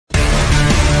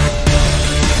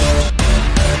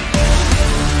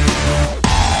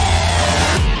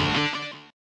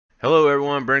Hello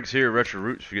everyone, Brentiuss here,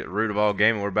 RehTro, forget root of all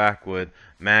game, and we're back with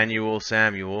Manual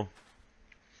Samuel.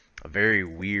 A very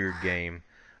weird game.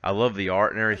 I love the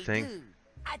art and everything. Hey dude,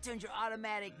 I turned your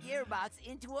automatic gearbox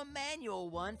into a manual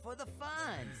one for the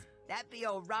funds. That be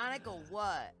ironic or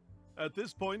what? At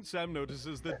this point, Sam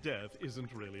notices that Death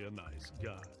isn't really a nice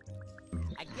guy.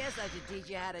 I guess I should teach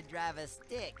you how to drive a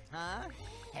stick, huh?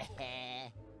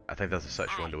 I think that's a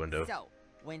sexual innuendo. So,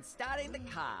 when starting the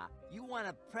car, you want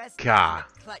to press Car. down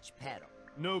the clutch pedal.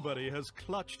 Nobody has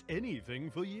clutched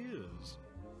anything for years.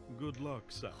 Good luck,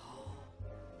 Sam.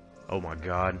 Oh my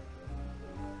god.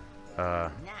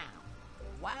 Now,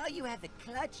 while you have the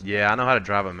clutch Yeah, I know how to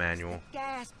drive a manual.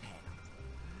 gas pedal.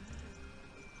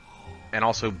 And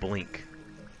also blink.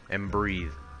 And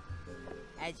breathe.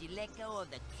 As you let go of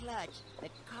the clutch, the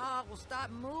car will start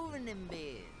moving in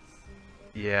biz.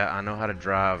 Yeah, I know how to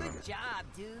drive. Good job,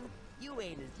 dude. You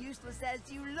ain't as useless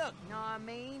as you look, know what I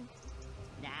mean?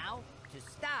 Now, to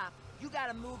stop, you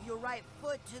gotta move your right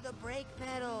foot to the brake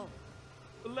pedal.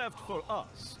 Left for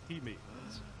us, he means.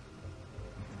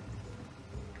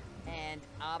 And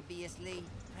obviously,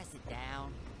 press it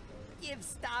down. Give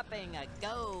stopping a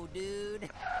go, dude.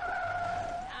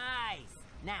 Nice.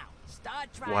 Now,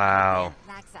 start driving again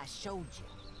like I showed you.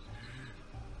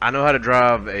 I know how to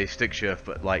drive a stick shift,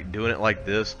 but like doing it like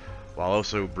this while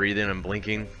also breathing and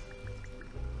blinking.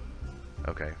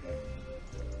 Okay.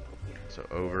 So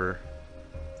over.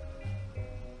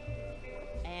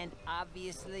 And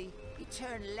obviously, you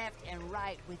turn left and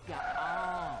right with your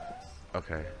arms.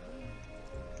 Okay.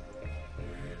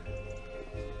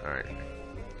 Alright.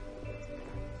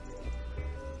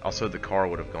 Also, the car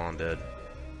would have gone dead.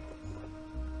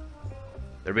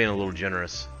 They're being a little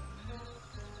generous.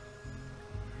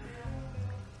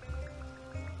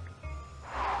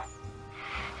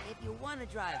 If you want to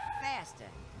drive faster,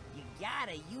 you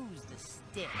gotta use the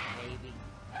stick, baby.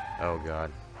 Oh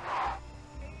god.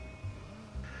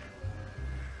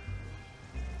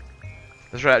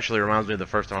 This actually reminds me of the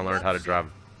first time I learned how to drive.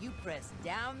 You press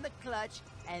down the clutch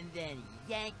and then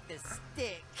yank the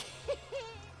stick.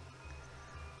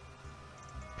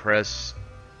 Press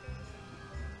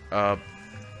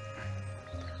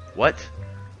what?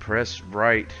 Press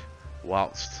right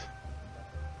whilst.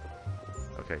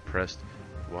 Okay, pressed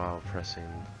while pressing.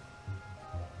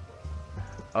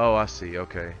 Oh, I see.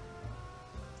 Okay.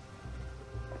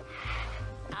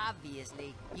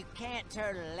 Obviously, you can't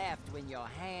turn left when your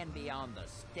hand be on the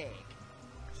stick.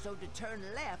 So to turn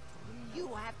left, you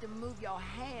have to move your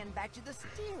hand back to the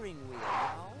steering wheel,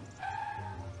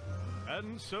 yo.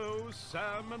 And so,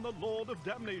 Sam and the Lord of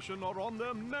Damnation are on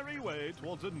their merry way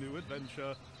towards a new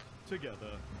adventure.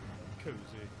 Together.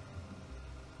 Cozy.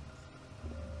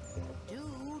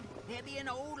 Dude, there be an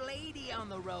old lady on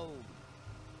the road.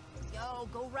 Yo,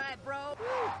 go right, bro.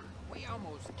 We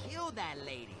almost killed that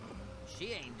lady.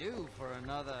 She ain't due for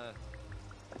another...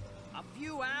 a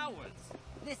few hours.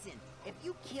 Listen, if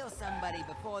you kill somebody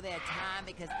before their time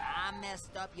because I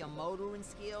messed up your motoring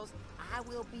skills, I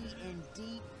will be in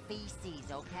deep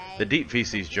feces, okay? The deep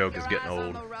feces joke is getting Keep your eyes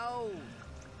old. on the road.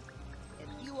 If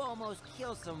you almost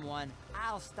kill someone,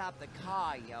 I'll stop the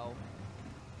car, yo.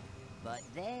 But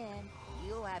then,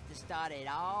 you'll have to start it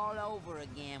all over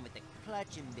again with the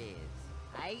clutch and biz.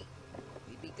 Aight?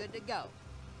 We'd be good to go.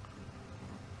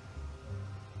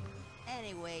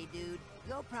 Anyway, dude,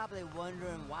 you're probably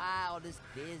wondering why all this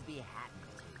biz be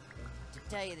happening to you. To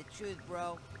tell you the truth,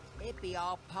 bro, it be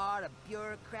all part of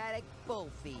bureaucratic bull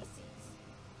feces.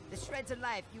 The shreds of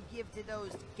life you give to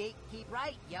those gatekeep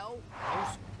right, yo.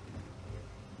 Now,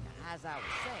 as I was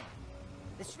saying,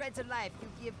 the shreds of life you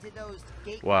give to those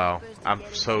gatekeepers. Wow, to I'm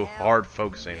get so into hell, hard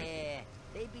focusing. yeah,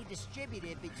 they be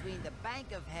distributed between the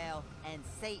Bank of Hell and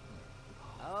Satan.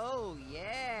 Oh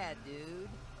yeah, dude.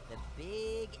 The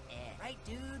big S. Right,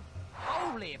 dude?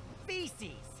 Holy feces!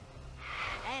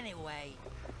 Anyway.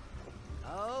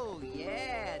 Oh,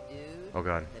 yeah, dude. Oh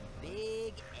god. The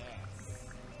big S.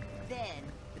 Then,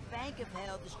 the Bank of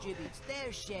Hell distributes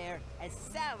their share as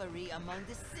salary among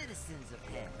the citizens of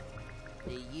Hell.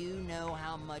 Do you know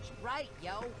how much? Right,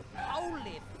 yo?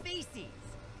 Holy feces!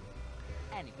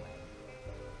 Anyway.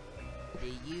 Do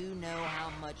you know how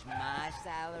much my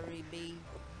salary be?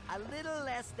 A little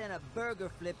less than a burger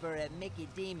flipper at Mickey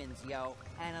Demon's, yo,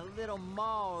 and a little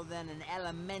more than an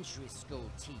elementary school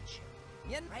teacher.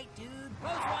 You right, dude?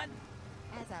 Close one!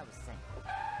 As I was saying.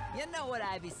 You know what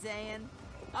I be saying?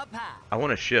 Up high. I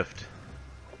want to shift.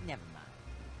 Never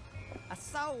mind. A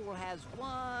soul has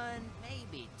one,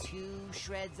 maybe two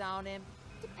shreds on him,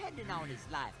 depending on his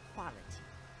life quality.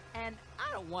 And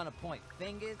I don't want to point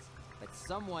fingers, but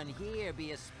someone here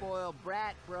be a spoiled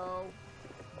brat, bro.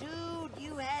 Dude,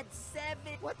 you had 7.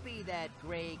 What be that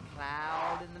gray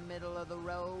cloud in the middle of the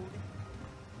road?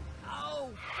 Oh,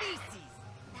 feces!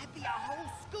 That'd be a whole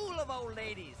school of old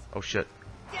ladies. Oh shit.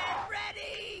 Get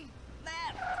ready!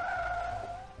 Left!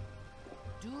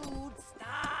 Dude,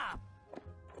 stop!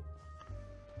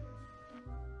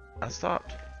 I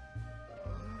stopped.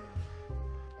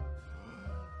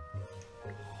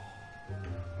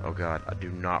 Oh god, I do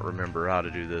not remember how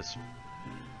to do this.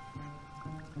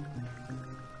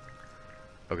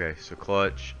 Okay, so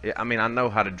clutch. Yeah, I mean, I know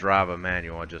how to drive a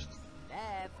manual. I just...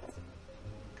 Left.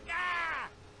 Ah!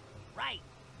 Right.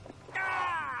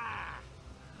 Ah!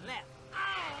 Left.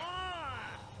 Ah!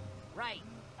 Right.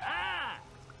 Ah!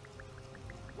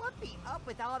 What be up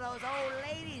with all those old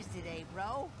ladies today,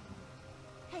 bro?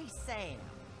 Hey, Sam.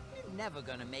 You're never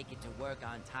gonna make it to work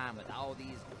on time with all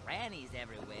these grannies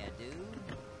everywhere, dude.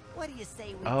 What do you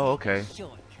say we take a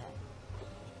shortcut?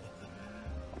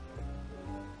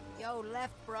 Yo,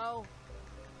 left, bro.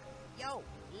 Yo,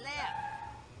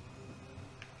 left.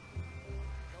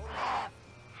 Go left.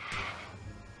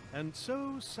 And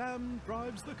so Sam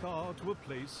drives the car to a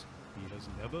place he has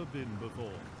never been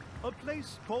before. A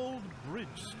place called Bridge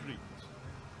Street.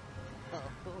 Oh,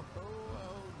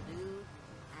 dude.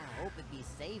 I hope it be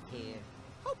safe here.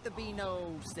 Hope there be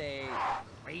no, say,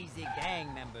 crazy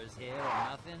gang members here or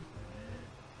nothing.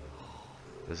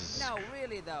 This is... No,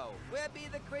 really though. Where be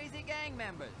the crazy gang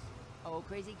members? Oh,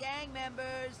 crazy gang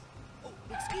members. Oh,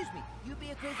 excuse me. You be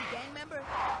a crazy gang member?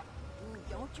 Ooh,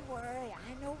 don't you worry.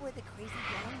 I know where the crazy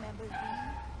gang members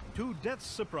be. To Death's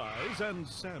surprise and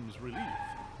Sam's relief,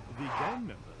 the gang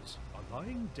members are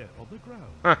lying dead on the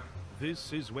ground. Huh.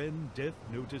 This is when Death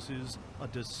notices a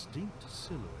distinct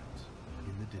silhouette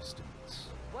in the distance.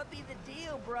 What be the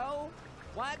deal, bro?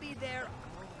 Why be there?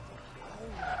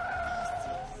 Oh,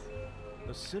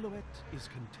 The silhouette is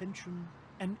contention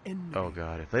and envy. Oh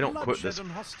god, if they don't quit bloodshed this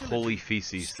and hostility, holy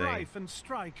feces thing. strife and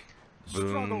strike, Boom,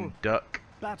 struggle, duck.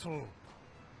 battle,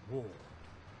 war.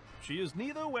 She is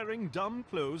neither wearing dumb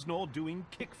clothes nor doing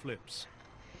kickflips.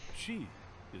 She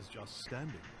is just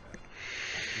standing there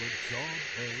after a job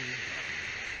well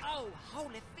done. oh,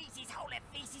 holy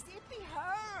feces, it be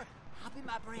her. I'll be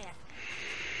my breath.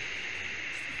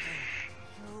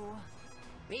 Cool.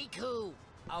 Be cool.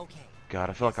 Okay. God,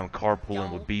 I feel like I'm carpooling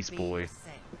Don't with Beast be Boy.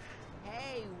 yourself.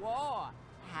 Hey, War.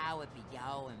 How it be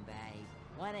going, babe?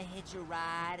 Wanna hitch a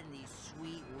ride in these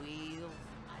sweet wheels?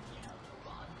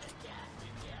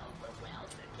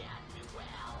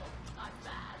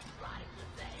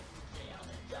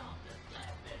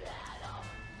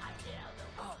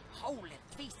 Oh, holy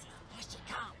feces. Here she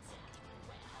comes.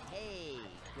 Hey,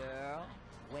 girl.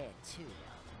 Where to?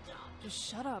 Just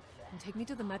shut up and take me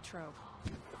to the metro.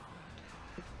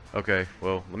 Okay,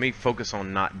 well, let me focus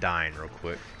on not dying real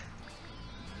quick.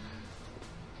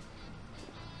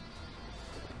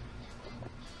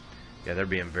 Yeah, they're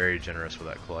being very generous with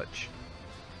that clutch.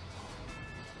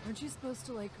 Aren't you supposed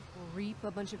to, like, reap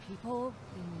a bunch of people?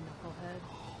 You knucklehead.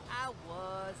 I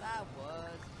was.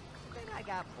 Then I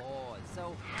got bored,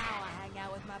 so now I hang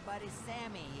out with my buddy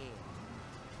Sammy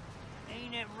here.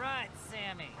 Ain't it right,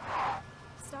 Sammy?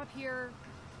 Stop here.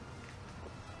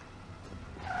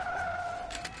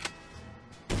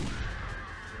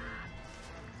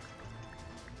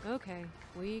 Okay,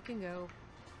 we can go.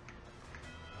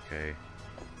 Okay.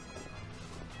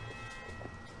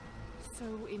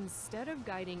 So instead of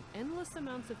guiding endless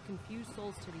amounts of confused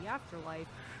souls to the afterlife,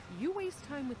 you waste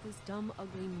time with this dumb,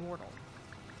 ugly mortal.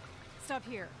 Stop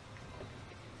here.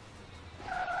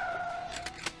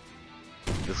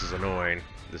 This is annoying.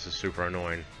 This is super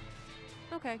annoying.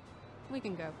 Okay, we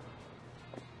can go.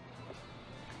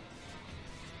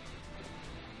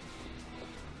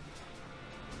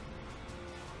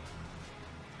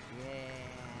 Yeah.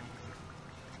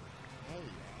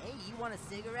 Hey, you want a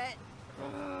cigarette?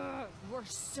 You are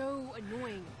so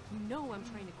annoying. You know I'm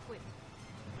trying to quit.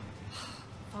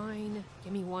 Fine,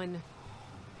 give me one.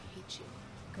 I hate you.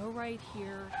 Go right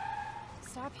here.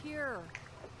 Stop here.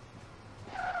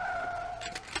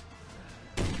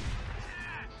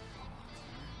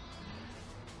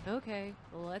 Okay,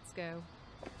 let's go.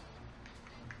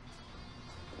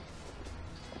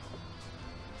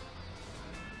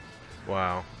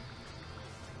 Wow.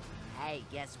 Hey,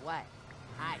 guess what?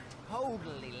 I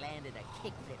totally landed a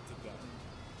kickflip today.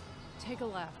 Take a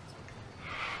left.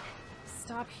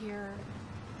 Stop here.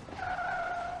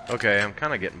 Okay, I'm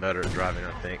kind of getting better at driving,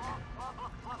 I think.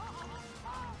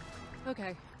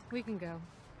 Okay, we can go.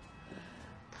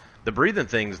 The breathing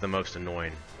thing's the most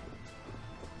annoying.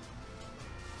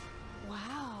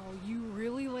 Wow, you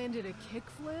really landed a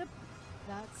kickflip?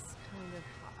 That's kind of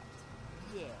hot.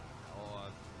 Yeah, or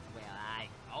Well, I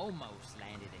almost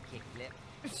landed a kickflip.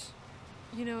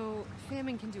 You know,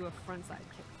 Famine can do a frontside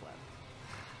kickflip.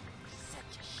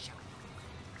 Such a show.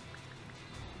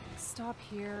 Stop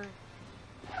here.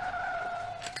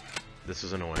 This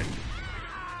is annoying.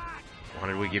 Why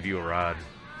did we give you a ride?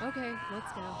 Okay,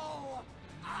 let's go.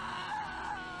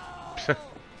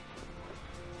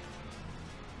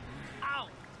 Oh,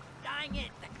 dang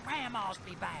it, the grandmas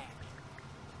be back.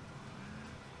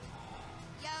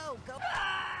 Yo, go.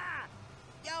 Ah!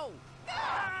 Yo.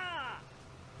 Ah!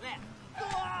 Left.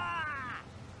 Ah!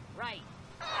 Right.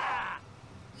 Ah!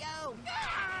 Yo.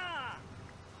 Ah!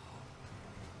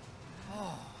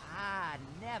 Oh, I'd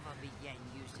never be getting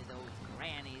used to those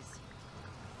grannies.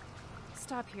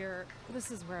 Stop here.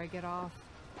 This is where I get off.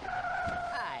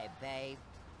 Hi, babe.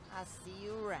 I'll see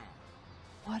you around.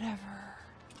 Whatever.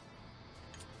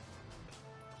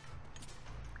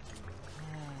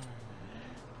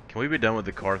 Can we be done with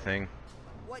the car thing?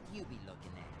 What you be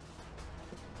looking at?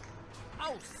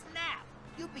 Oh, snap!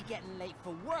 You be getting late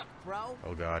for work, bro.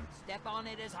 Oh God. Step on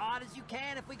it as hard as you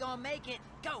can if we gonna make it.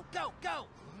 Go, go, go!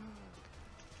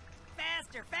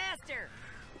 Faster, faster!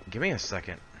 Give me a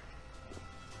second.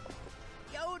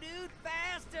 Yo, dude,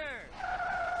 faster!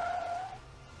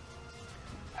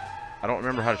 I don't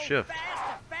remember how to Yo, shift.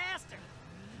 Faster, faster!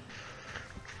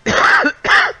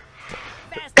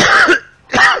 Faster!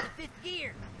 To fifth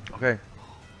gear. Okay.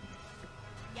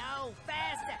 Yo,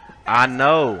 faster! I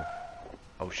know.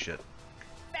 Oh shit.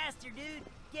 Faster, dude!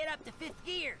 Get up to fifth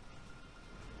gear!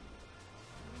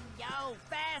 Yo,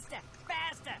 faster!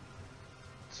 Faster!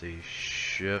 Let's see,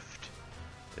 shift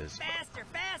is. Faster,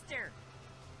 faster!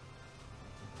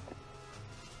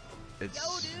 Yo,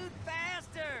 It's. dude,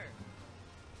 faster!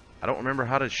 I don't remember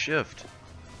how to shift.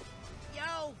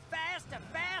 Yo, faster,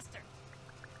 faster!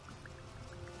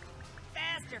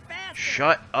 Faster, faster!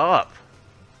 Shut up.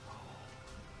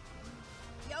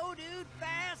 Yo, dude,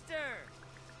 faster!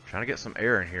 Trying to get some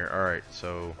air in here. All right,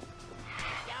 so.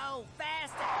 Yo,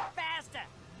 faster, faster!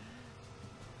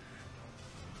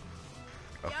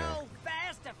 Okay. Yo,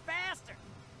 faster, faster!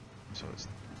 So it's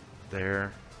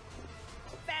there.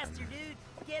 Faster, dude!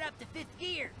 Get up to fifth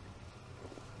gear!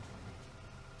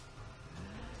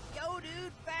 Yo,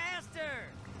 dude, faster!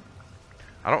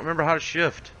 I don't remember how to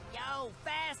shift. Yo,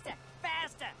 faster,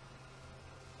 faster!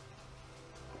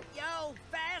 Yo,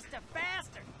 faster,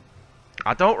 faster!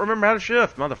 I don't remember how to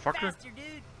shift, motherfucker. Faster,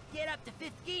 dude! Get up to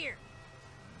fifth gear!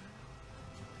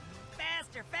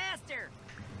 Faster, faster!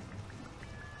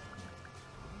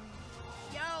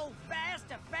 Yo,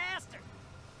 faster, faster!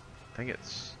 I think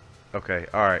it's. Okay,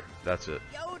 all right, that's it.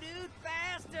 Yo, dude,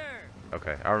 faster!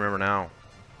 Okay, I remember now.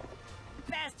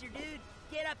 Faster, dude!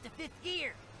 Get up to fifth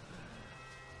gear!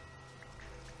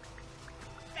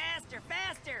 Faster,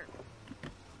 faster!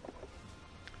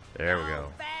 There we Yo,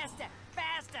 go. Faster,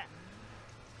 faster!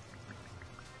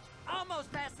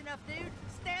 Almost fast enough, dude!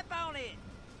 Step on it!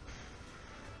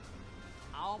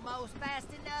 Almost fast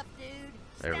enough, dude!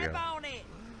 There we Step go. on it!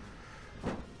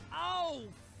 Oh,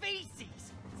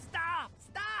 feces! Stop!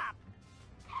 Stop!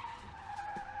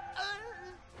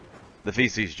 The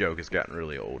feces joke has gotten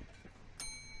really old.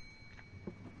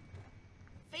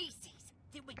 Feces!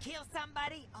 Did we kill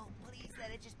somebody? Oh, please let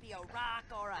it just be a rock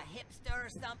or a hipster or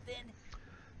something.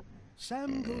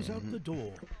 Sam goes out the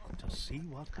door to see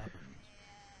what happens.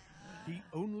 He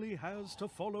only has to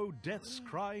follow Death's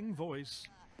crying voice.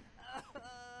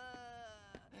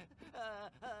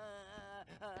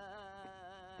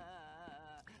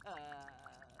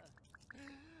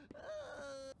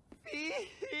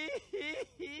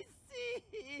 Feces!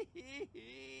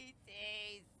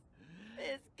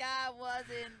 This guy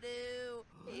wasn't due.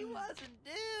 He wasn't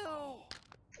due.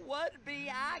 What be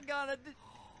I gonna do?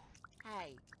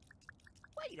 Hey,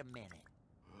 wait a minute.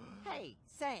 Hey,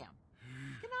 Sam,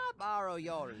 can I borrow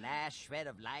your last shred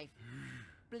of life?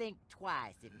 Blink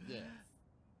twice if yes.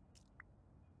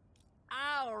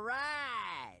 All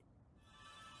right.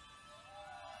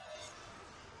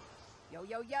 Yo,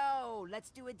 yo, yo, let's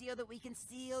do a deal that we can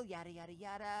seal, yada, yada,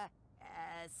 yada.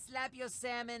 Slap your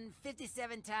salmon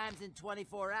 57 times in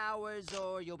 24 hours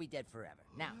or you'll be dead forever.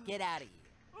 Now, get out of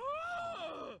here.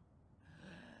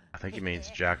 I think he means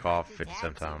jack off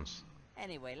 57 times.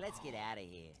 Anyway, let's get out of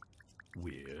here.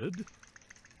 Weird.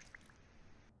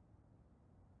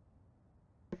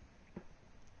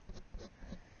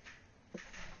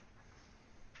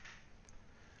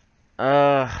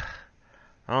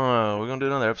 I don't know. We're gonna do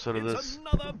another episode of It's this.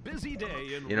 another busy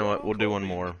day in You know what? We'll do one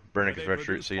Royal more. Colby, Brentiuss where they RehTro.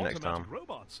 produce See you next automatic time.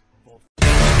 robots